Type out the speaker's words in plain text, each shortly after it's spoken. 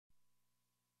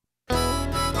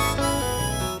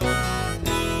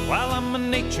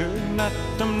nature nut,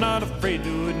 I'm not afraid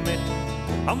to admit.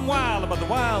 I'm wild about the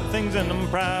wild things and I'm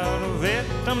proud of it.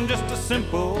 I'm just a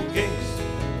simple case,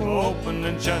 open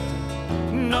and shut.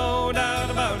 No doubt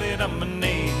about it, I'm a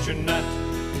nature nut.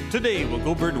 Today we'll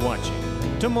go bird watching,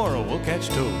 tomorrow we'll catch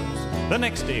toads. The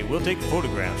next day we'll take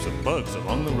photographs of bugs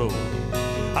along the road.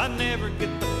 I never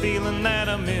get the feeling that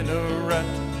I'm in a rut.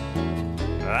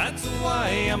 That's why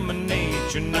I'm a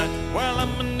nature nut. Well,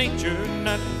 I'm a nature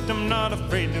nut, I'm not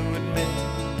afraid to admit.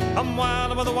 I'm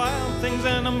wild about the wild things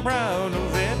and I'm proud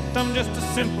of it. I'm just a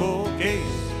simple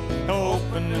case,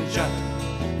 open and shut.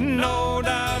 No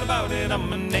doubt about it,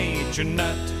 I'm a nature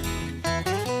nut.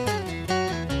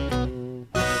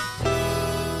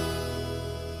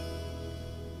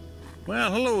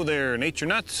 Well, hello there, nature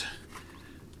nuts.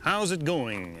 How's it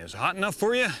going? Is it hot enough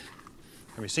for you?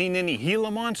 Have you seen any Gila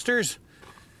monsters?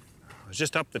 I was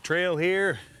just up the trail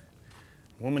here.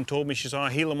 A woman told me she saw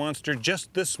a Gila monster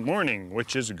just this morning,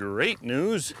 which is great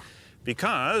news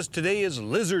because today is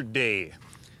Lizard Day.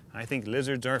 I think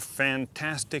lizards are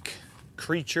fantastic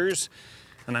creatures,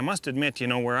 and I must admit, you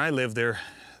know, where I live there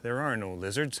are no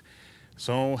lizards.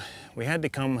 So we had to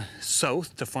come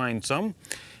south to find some.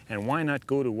 And why not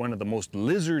go to one of the most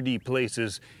lizardy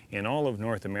places in all of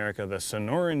North America, the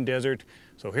Sonoran Desert.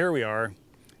 So here we are,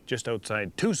 just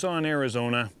outside Tucson,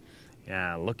 Arizona,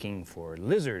 looking for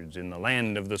lizards in the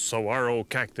land of the saguaro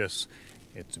cactus.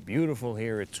 It's beautiful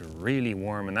here, it's really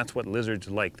warm, and that's what lizards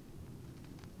like.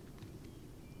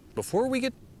 Before we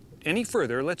get any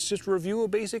further, let's just review a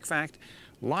basic fact.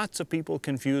 Lots of people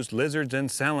confuse lizards and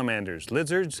salamanders.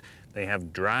 Lizards, they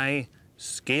have dry,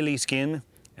 scaly skin,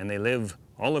 and they live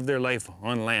all of their life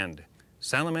on land.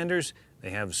 Salamanders, they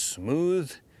have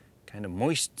smooth, kind of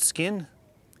moist skin,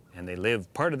 and they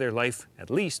live part of their life,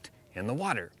 at least, in the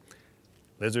water.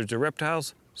 Lizards are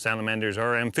reptiles, salamanders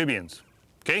are amphibians.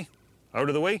 Okay, out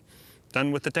of the way,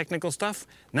 done with the technical stuff.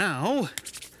 Now,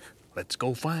 let's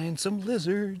go find some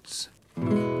lizards.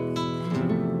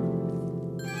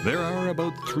 There are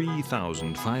about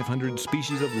 3,500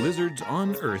 species of lizards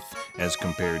on Earth as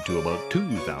compared to about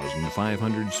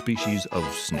 2,500 species of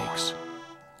snakes.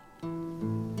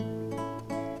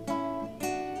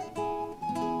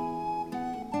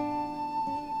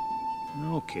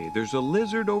 Okay, there's a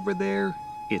lizard over there.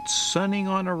 It's sunning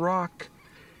on a rock.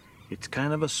 It's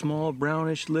kind of a small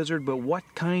brownish lizard, but what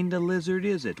kind of lizard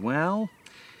is it? Well,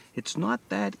 it's not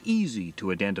that easy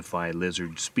to identify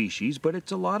lizard species, but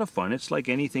it's a lot of fun. It's like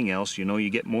anything else, you know, you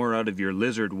get more out of your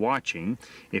lizard watching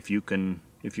if you can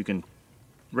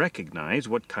recognize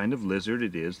what kind of lizard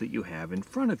it is that you have in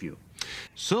front of you.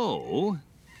 So,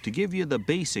 to give you the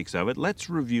basics of it, let's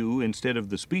review, instead of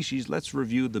the species, let's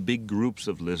review the big groups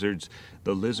of lizards,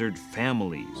 the lizard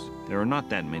families. There are not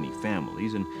that many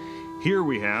families, and here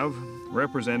we have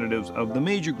representatives of the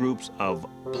major groups of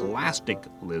plastic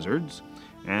lizards.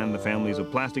 And the families of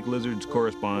plastic lizards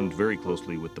correspond very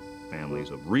closely with the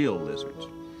families of real lizards.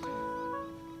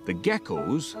 The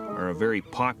geckos are a very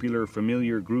popular,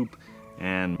 familiar group,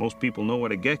 and most people know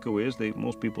what a gecko is.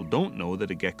 Most people don't know that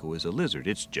a gecko is a lizard.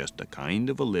 It's just a kind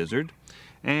of a lizard,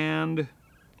 and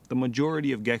the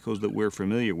majority of geckos that we're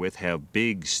familiar with have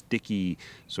big, sticky,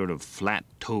 sort of flat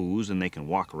toes, and they can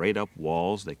walk right up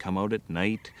walls. They come out at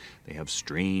night. They have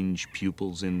strange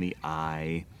pupils in the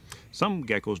eye. Some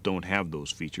geckos don't have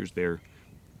those features. They're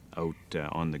out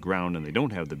on the ground and they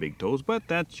don't have the big toes, but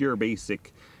that's your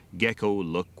basic gecko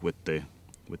look with the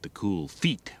cool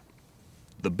feet.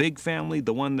 The big family,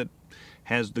 the one that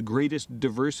has the greatest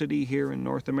diversity here in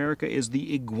North America, is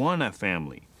the iguana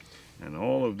family. And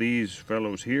all of these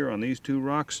fellows here on these two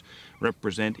rocks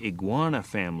represent iguana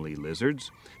family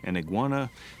lizards. And iguana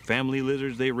family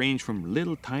lizards, they range from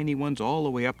little tiny ones all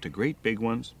the way up to great big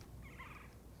ones.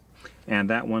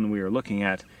 And that one we are looking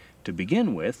at to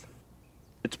begin with,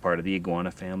 it's part of the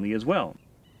iguana family as well.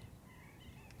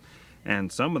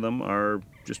 And some of them are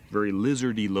just very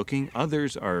lizardy looking.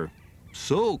 Others are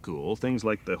so cool. Things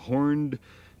like the horned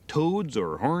toads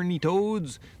or horny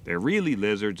toads. They're really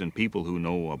lizards, and people who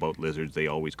know about lizards, they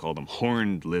always call them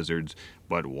horned lizards.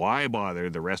 But why bother?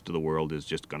 The rest of the world is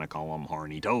just going to call them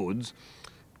horny toads.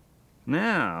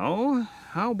 Now,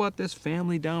 how about this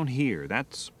family down here?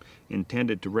 That's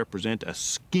intended to represent a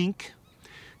skink.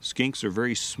 Skinks are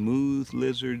very smooth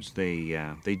lizards.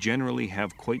 They generally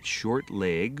have quite short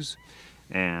legs,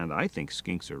 and I think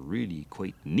skinks are really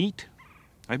quite neat.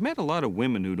 I've met a lot of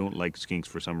women who don't like skinks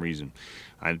for some reason.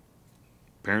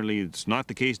 Apparently it's not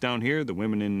the case down here. The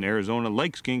women in Arizona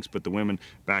like skinks, but the women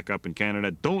back up in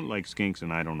Canada don't like skinks,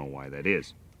 and I don't know why that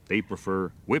is. They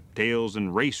prefer whiptails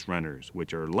and race runners,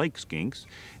 which are like skinks,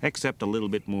 except a little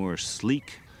bit more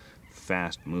sleek,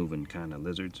 fast-moving kind of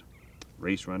lizards.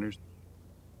 race runners.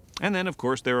 And then, of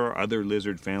course, there are other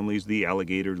lizard families, the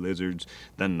alligator lizards,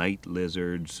 the night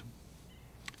lizards.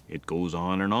 It goes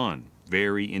on and on.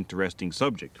 Very interesting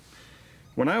subject.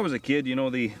 When I was a kid, you know,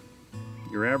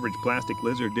 your average plastic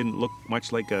lizard didn't look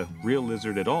much like a real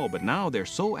lizard at all, but now they're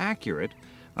so accurate.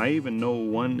 I even know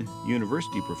one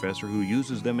university professor who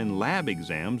uses them in lab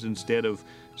exams instead of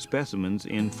specimens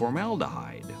in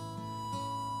formaldehyde.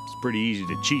 It's pretty easy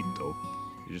to cheat, though.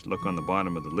 You just look on the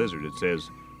bottom of the lizard. It says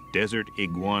desert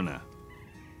iguana.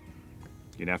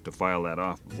 You'd have to file that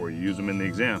off before you use them in the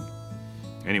exam.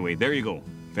 Anyway, there you go.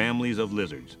 Families of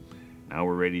lizards. Now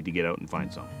we're ready to get out and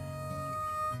find some.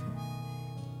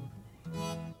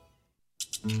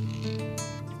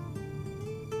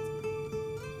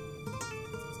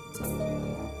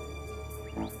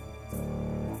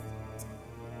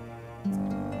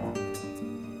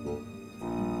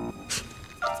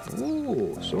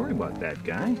 Oh, sorry about that,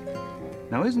 guy.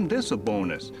 Now, isn't this a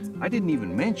bonus? I didn't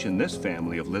even mention this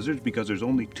family of lizards because there's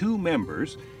only 2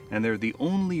 members, and they're the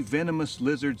only venomous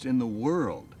lizards in the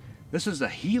world. This is a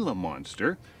Gila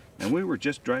monster, and we were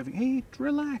just driving. Hey,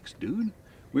 relax, dude.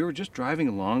 We were just driving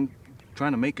along,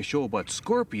 trying to make a show about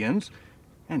scorpions,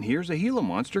 and here's a Gila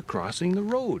monster crossing the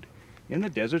road. In the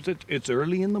desert, it's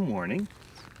early in the morning,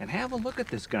 and have a look at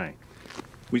this guy.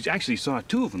 We actually saw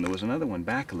 2 of them. There was another one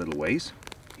back a little ways.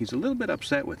 He's a little bit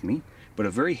upset with me, but a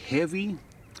very heavy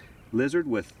lizard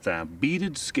with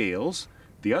beaded scales.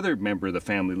 The other member of the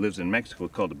family lives in Mexico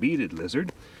called a beaded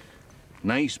lizard.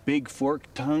 Nice big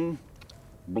forked tongue,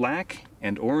 black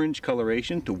and orange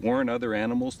coloration to warn other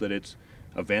animals that it's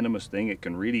a venomous thing. It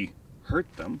can really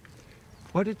hurt them.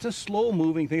 But it's a slow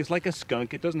moving thing. It's like a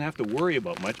skunk. It doesn't have to worry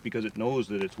about much because it knows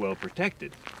that it's well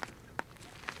protected.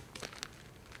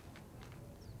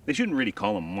 They shouldn't really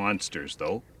call them monsters,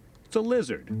 though. It's a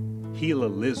lizard. Gila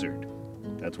lizard.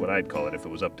 That's what I'd call it if it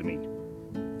was up to me.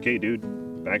 Okay, dude,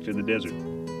 back to the desert.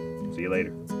 See you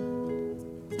later.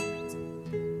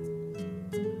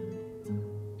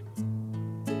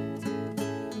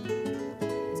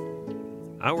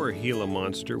 Our Gila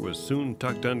monster was soon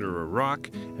tucked under a rock,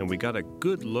 and we got a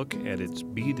good look at its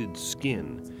beaded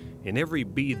skin. In every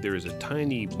bead there is a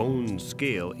tiny bone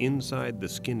scale inside the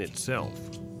skin itself.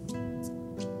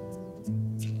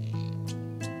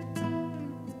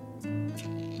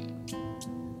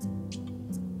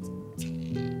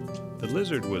 The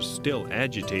lizard was still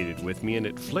agitated with me, and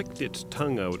it flicked its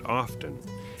tongue out often.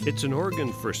 It's an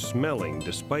organ for smelling,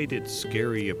 despite its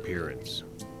scary appearance.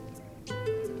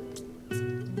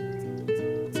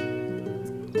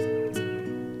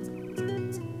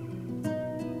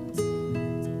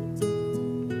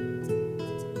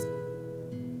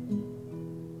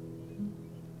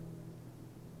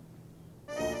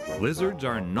 Lizards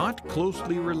are not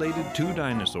closely related to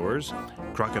dinosaurs.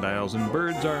 Crocodiles and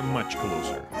birds are much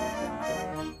closer.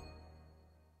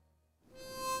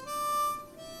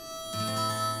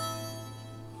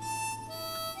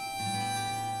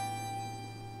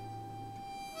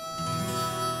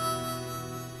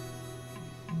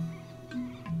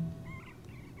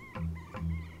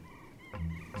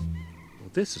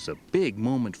 This is a big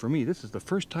moment for me. This is the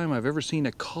first time I've ever seen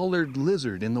a collared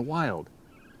lizard in the wild.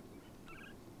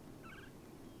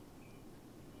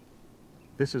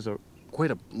 This is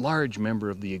quite a large member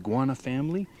of the iguana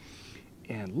family.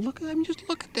 And look at just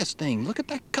look at this thing. Look at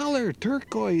that color,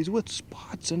 turquoise with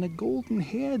spots and a golden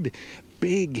head.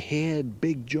 Big head,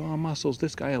 big jaw muscles.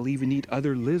 This guy will even eat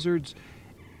other lizards.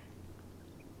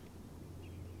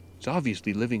 It's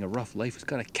obviously living a rough life. It's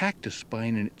got a cactus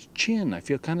spine in its chin. I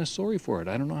feel kind of sorry for it.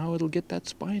 I don't know how it'll get that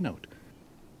spine out.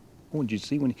 Oh, did you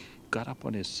see when he got up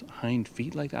on his hind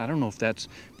feet like that? I don't know if that's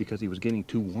because he was getting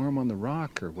too warm on the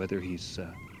rock or whether he's,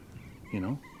 you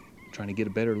know, trying to get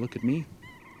a better look at me.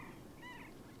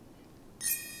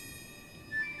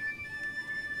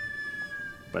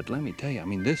 But let me tell you, I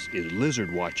mean, this is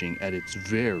lizard watching at its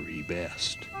very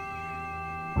best.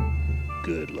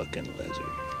 Good looking lizard.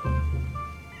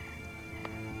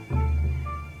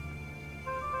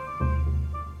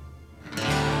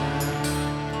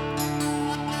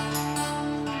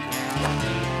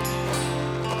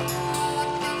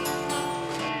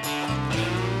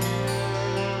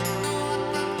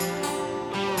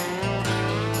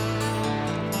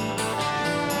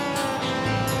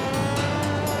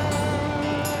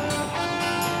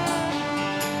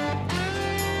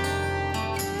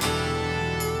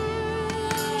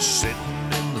 Sitting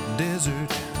in the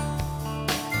desert,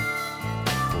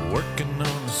 working on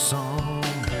a song,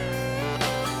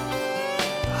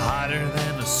 hotter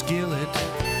than a skillet, the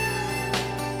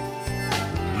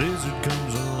lizard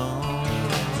comes along.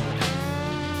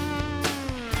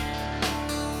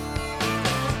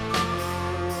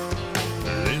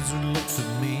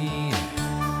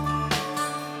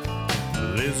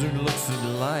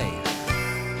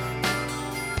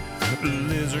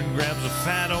 grabs a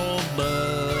fat old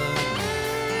bug,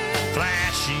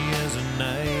 flashy as a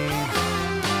knife.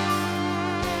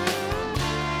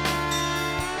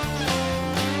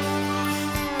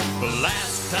 The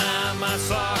last time I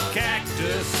saw a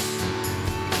cactus,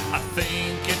 I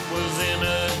think it was in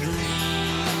a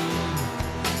dream.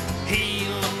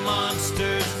 Gila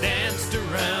monsters danced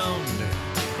around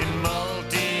in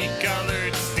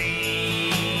multicolored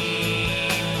steam.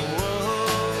 Whoa.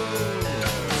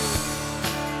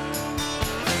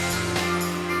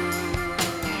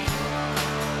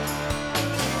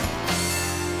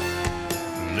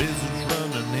 Lizards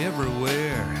running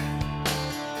everywhere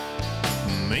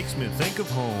makes me think of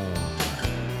home.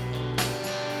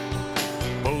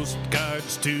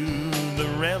 Postcards to the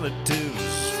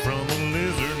relatives from a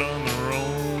lizard on their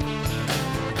own.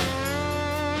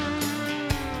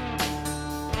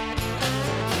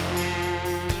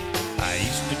 I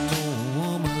used to know a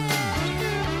woman,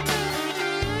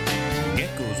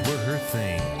 geckos were her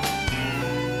thing.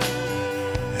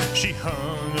 She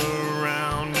hung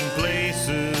around in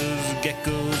places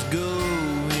geckos go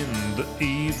in the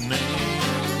evening.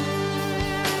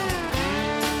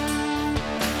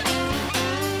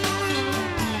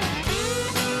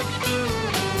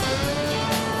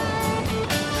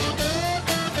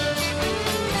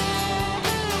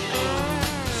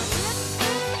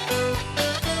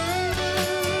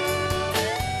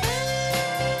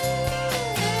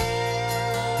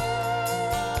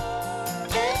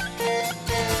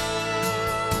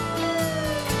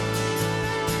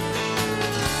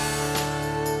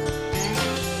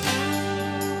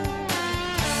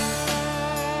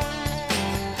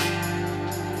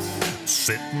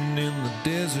 Sitting in the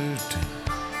desert,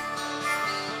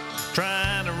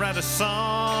 trying to write a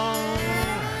song,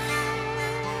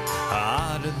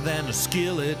 hotter than a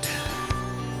skillet,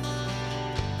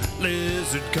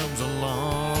 lizard comes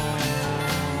along.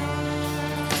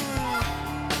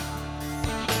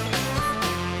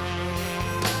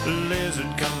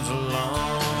 Lizard comes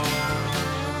along.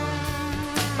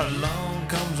 Along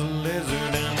comes a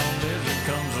lizard, and a lizard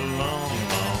comes along.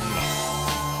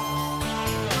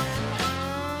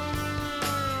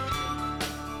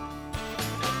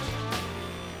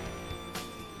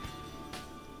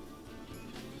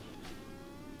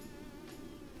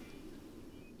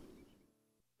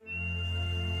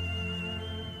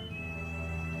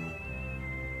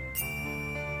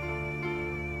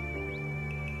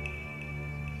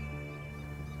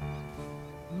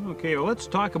 Okay, well, let's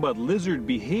talk about lizard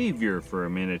behavior for a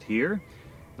minute here.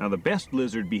 Now, the best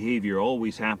lizard behavior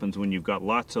always happens when you've got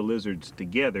lots of lizards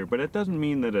together, but it doesn't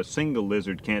mean that a single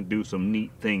lizard can't do some neat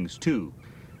things too.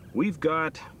 We've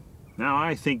got, now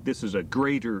I think this is a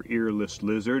greater earless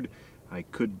lizard. I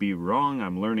could be wrong,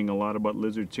 I'm learning a lot about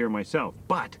lizards here myself,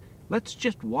 but let's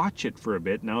just watch it for a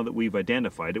bit now that we've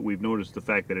identified it. We've noticed the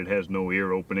fact that it has no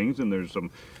ear openings and there's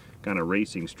some kind of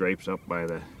racing stripes up by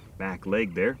the back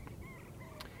leg there.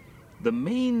 The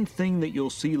main thing that you'll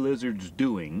see lizards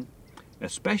doing,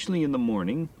 especially in the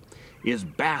morning, is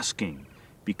basking,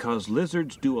 because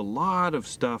lizards do a lot of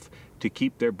stuff to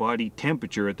keep their body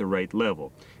temperature at the right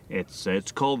level.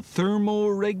 It's called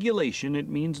thermoregulation. It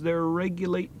means they're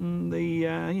regulating the,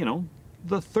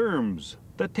 the therms,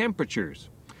 the temperatures.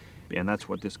 And that's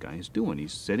what this guy is doing.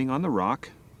 He's sitting on the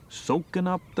rock, soaking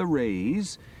up the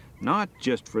rays, not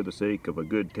just for the sake of a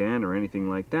good tan or anything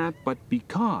like that, but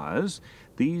because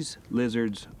these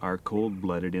lizards are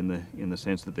cold-blooded in the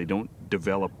sense that they don't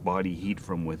develop body heat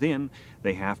from within.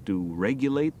 They have to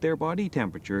regulate their body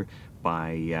temperature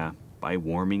by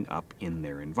warming up in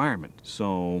their environment.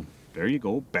 So there you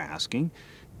go, basking.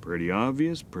 Pretty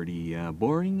obvious, pretty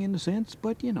boring in a sense,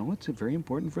 but you know, it's very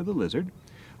important for the lizard.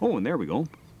 Oh, and there we go.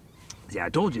 Yeah, I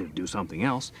told you to do something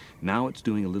else. Now it's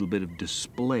doing a little bit of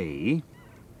display.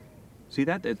 See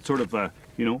that? It's sort of a,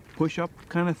 push-up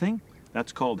kind of thing.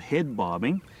 That's called head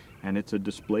bobbing, and it's a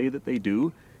display that they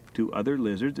do to other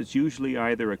lizards. It's usually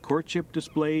either a courtship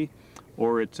display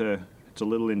or it's a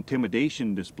little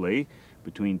intimidation display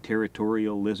between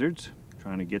territorial lizards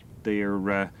trying to get their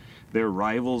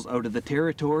rivals out of the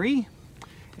territory.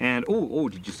 And oh,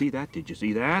 did you see that? Did you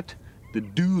see that? The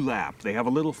dewlap. They have a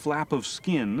little flap of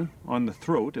skin on the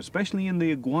throat, especially in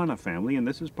the iguana family, and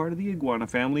this is part of the iguana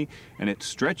family, and it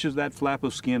stretches that flap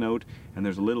of skin out, and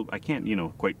there's a little, I can't,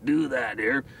 quite do that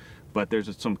here, but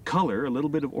there's some color, a little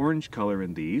bit of orange color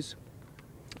in these,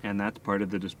 and that's part of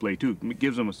the display too. It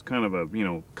gives them a kind of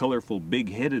a, colorful,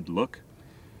 big-headed look.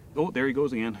 Oh, there he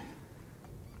goes again.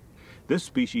 This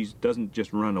species doesn't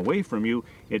just run away from you,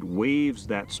 it waves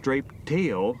that striped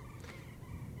tail,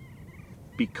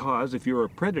 because if you're a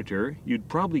predator, you'd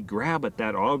probably grab at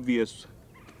that obvious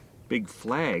big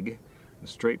flag the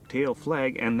striped tail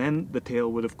flag, and then the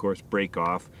tail would of course break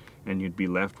off and you'd be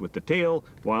left with the tail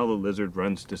while the lizard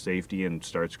runs to safety and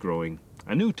starts growing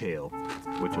a new tail,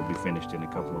 which will be finished in a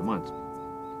couple of months.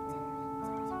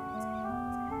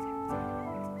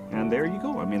 And there you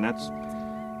go. I mean, that's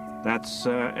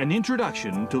an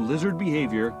introduction to lizard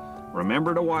behavior.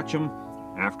 Remember to watch them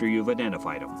after you've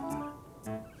identified them.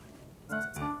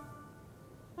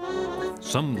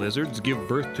 Some lizards give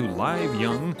birth to live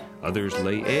young, others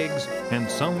lay eggs, and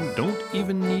some don't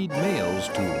even need males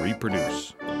to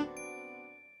reproduce.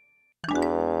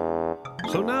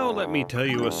 So now let me tell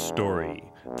you a story,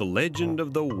 the legend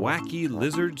of the wacky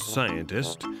lizard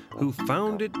scientist who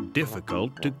found it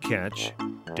difficult to catch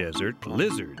desert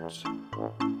lizards.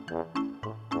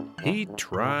 He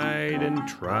tried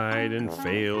and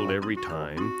failed every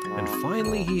time, and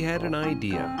finally he had an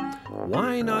idea.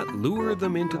 Why not lure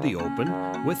them into the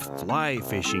open with fly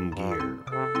fishing gear?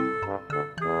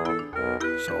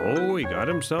 So he got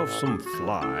himself some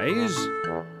flies.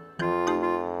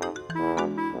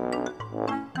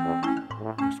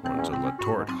 This one's a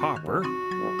Latort hopper.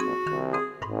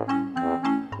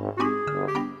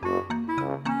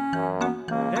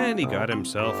 And he got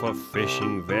himself a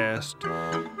fishing vest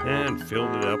and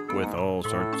filled it up with all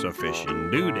sorts of fishing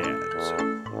doodads.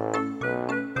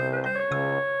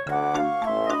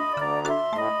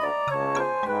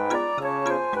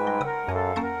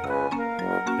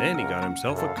 Then he got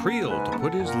himself a creel to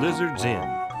put his lizards in.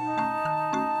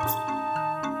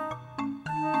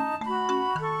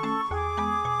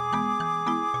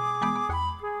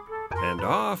 And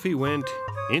off he went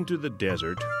into the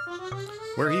desert,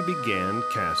 where he began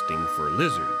casting for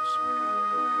lizards.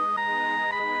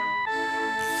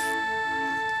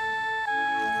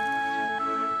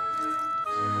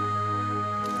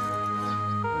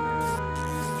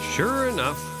 Sure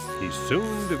enough, he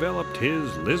soon developed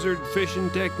his lizard fishing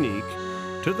technique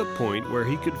to the point where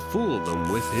he could fool them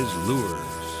with his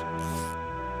lures.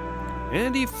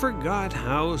 And he forgot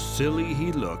how silly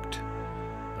he looked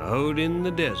out in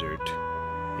the desert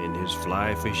in his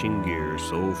fly fishing gear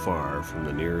so far from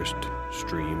the nearest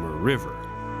stream or river.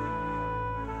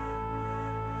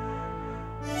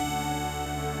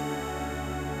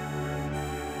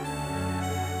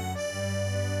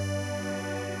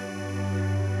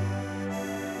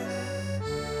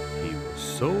 He was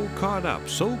so caught up,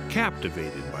 so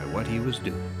captivated by what he was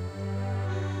doing.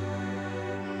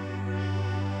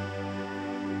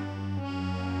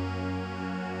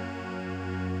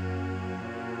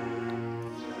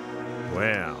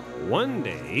 Well, one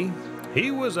day, he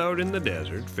was out in the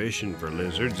desert fishing for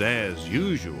lizards as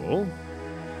usual.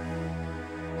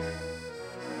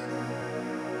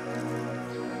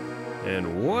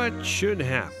 And what should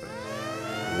happen?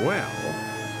 Well,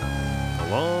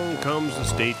 along comes the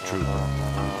state trooper.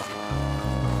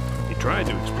 He tried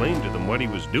to explain to them what he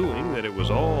was doing, that it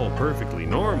was all perfectly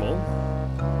normal,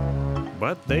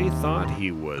 but they thought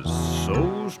he was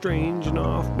so strange and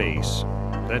off base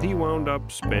that he wound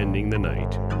up spending the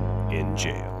night in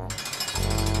jail.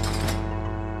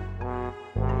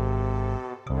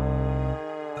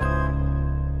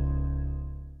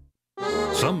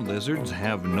 Some lizards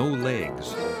have no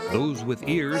legs. Those with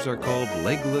ears are called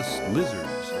legless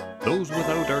lizards. Those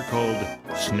without are called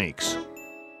snakes.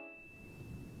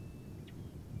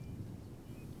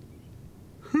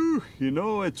 Whew, you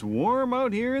know, it's warm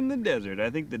out here in the desert. I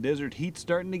think the desert heat's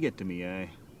starting to get to me.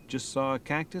 I just saw a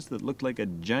cactus that looked like a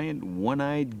giant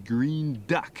one-eyed green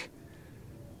duck.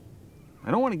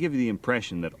 I don't want to give you the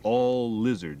impression that all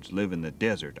lizards live in the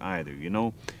desert either. You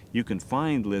know, you can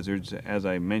find lizards, as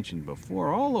I mentioned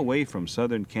before, all the way from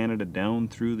southern Canada down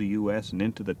through the US and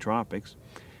into the tropics.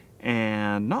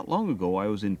 And not long ago I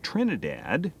was in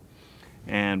Trinidad,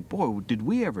 and boy, did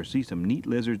we ever see some neat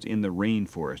lizards in the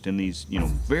rainforest, in these, you know,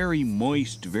 very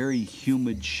moist, very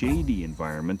humid, shady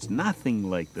environments. Nothing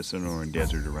like the Sonoran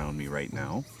Desert around me right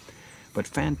now, but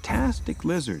fantastic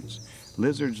lizards.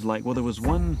 Lizards like, well, there was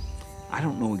one, I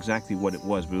don't know exactly what it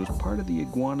was, but it was part of the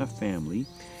iguana family,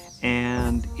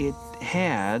 and it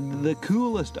had the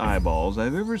coolest eyeballs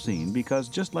I've ever seen, because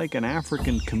just like an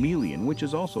African chameleon, which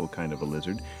is also kind of a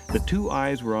lizard, the two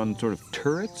eyes were on sort of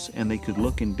turrets and they could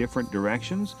look in different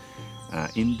directions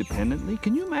independently.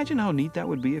 Can you imagine how neat that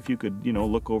would be if you could, you know,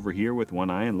 look over here with one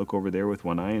eye and look over there with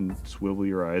one eye and swivel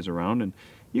your eyes around, and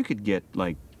you could get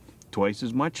like twice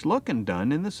as much looking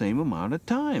done in the same amount of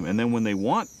time. And then when they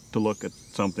want to look at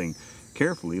something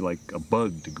carefully, like a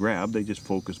bug to grab, they just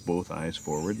focus both eyes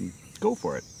forward and go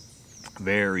for it.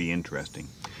 Very interesting.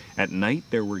 At night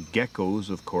there were geckos,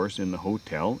 of course, in the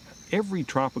hotel. Every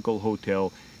tropical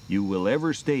hotel you will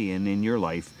ever stay in your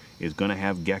life is going to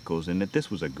have geckos in it.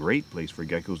 This was a great place for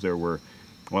geckos. There were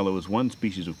Well, there was one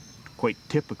species of quite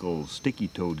typical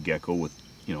sticky-toed gecko with,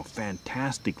 you know,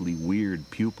 fantastically weird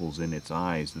pupils in its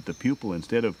eyes, that the pupil,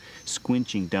 instead of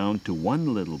squinching down to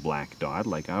one little black dot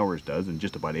like ours does and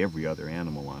just about every other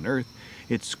animal on Earth,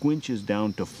 it squinches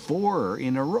down to 4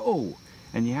 in a row.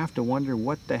 And you have to wonder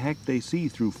what the heck they see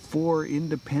through 4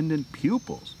 independent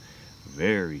pupils.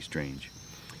 Very strange.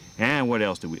 And what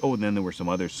else did we... Oh, and then there were some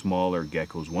other smaller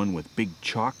geckos, one with big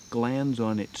chalk glands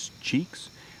on its cheeks.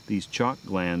 These chalk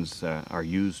glands are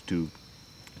used to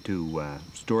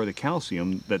store the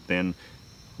calcium that then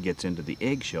gets into the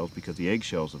eggshells, because the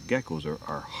eggshells of geckos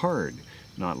are hard,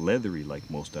 not leathery like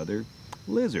most other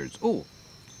lizards. Oh,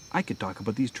 I could talk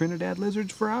about these Trinidad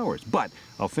lizards for hours, but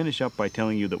I'll finish up by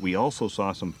telling you that we also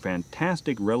saw some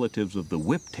fantastic relatives of the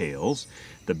whiptails,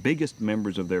 the biggest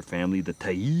members of their family, the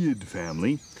Taiid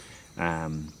family.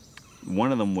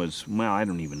 One of them was, well, I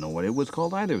don't even know what it was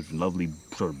called either. It was a lovely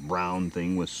sort of brown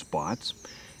thing with spots.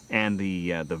 And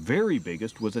the very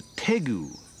biggest was a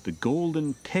tegu. The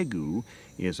golden tegu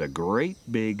is a great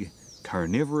big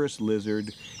carnivorous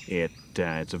lizard.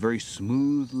 It's a very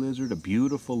smooth lizard, a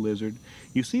beautiful lizard.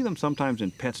 You see them sometimes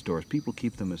in pet stores. People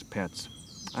keep them as pets.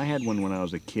 I had one when I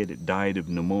was a kid. It died of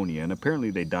pneumonia, and apparently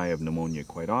they die of pneumonia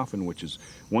quite often, which is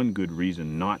one good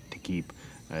reason not to keep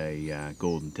a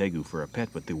golden tegu for a pet.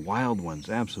 But the wild ones,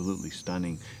 absolutely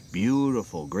stunning,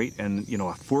 beautiful, great, and you know,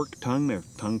 a forked tongue. Their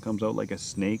tongue comes out like a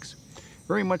snake's.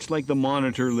 Very much like the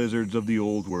monitor lizards of the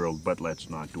old world, but let's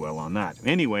not dwell on that.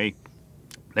 Anyway,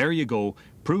 there you go.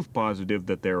 Proof positive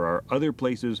that there are other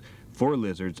places for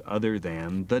lizards other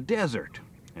than the desert.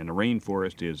 And a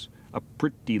rainforest is a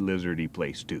pretty lizardy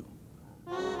place too.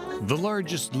 The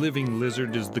largest living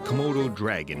lizard is the Komodo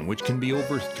dragon, which can be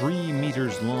over 3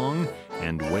 meters long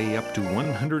and weigh up to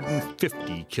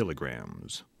 150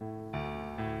 kilograms.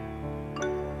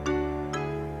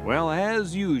 Well,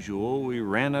 as usual, we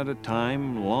ran out of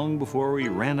time long before we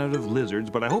ran out of lizards,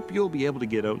 but I hope you'll be able to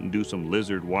get out and do some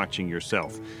lizard watching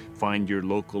yourself. Find your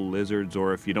local lizards,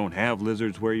 or if you don't have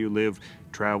lizards where you live,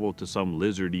 travel to some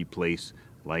lizardy place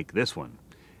like this one.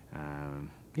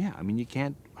 Yeah, I mean, you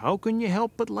can't... How can you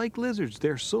help but like lizards?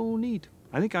 They're so neat.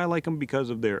 I think I like them because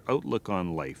of their outlook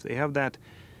on life. They have that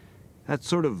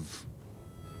sort of...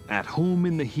 At home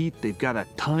in the heat, they've got a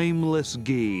timeless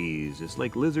gaze. It's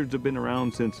like lizards have been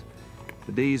around since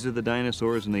the days of the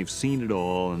dinosaurs, and they've seen it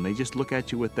all, and they just look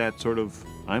at you with that sort of,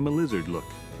 I'm a lizard look.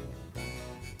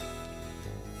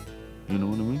 You know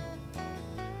what I mean?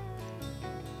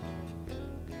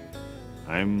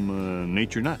 I'm a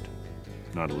nature nut,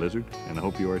 not a lizard, and I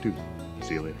hope you are too.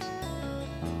 See you later.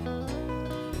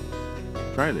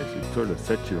 Try this, it sort of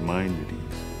sets your mind at ease.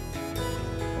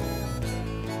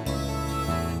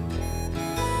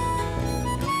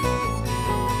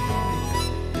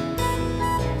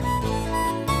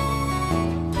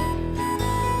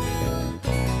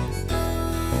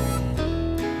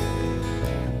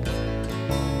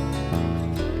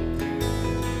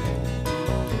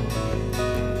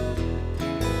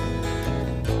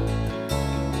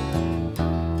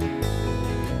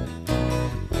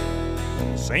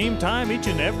 Same time each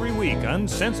and every week,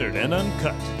 uncensored and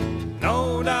uncut.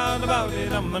 No doubt about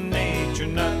it, I'm a nature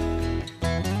nut.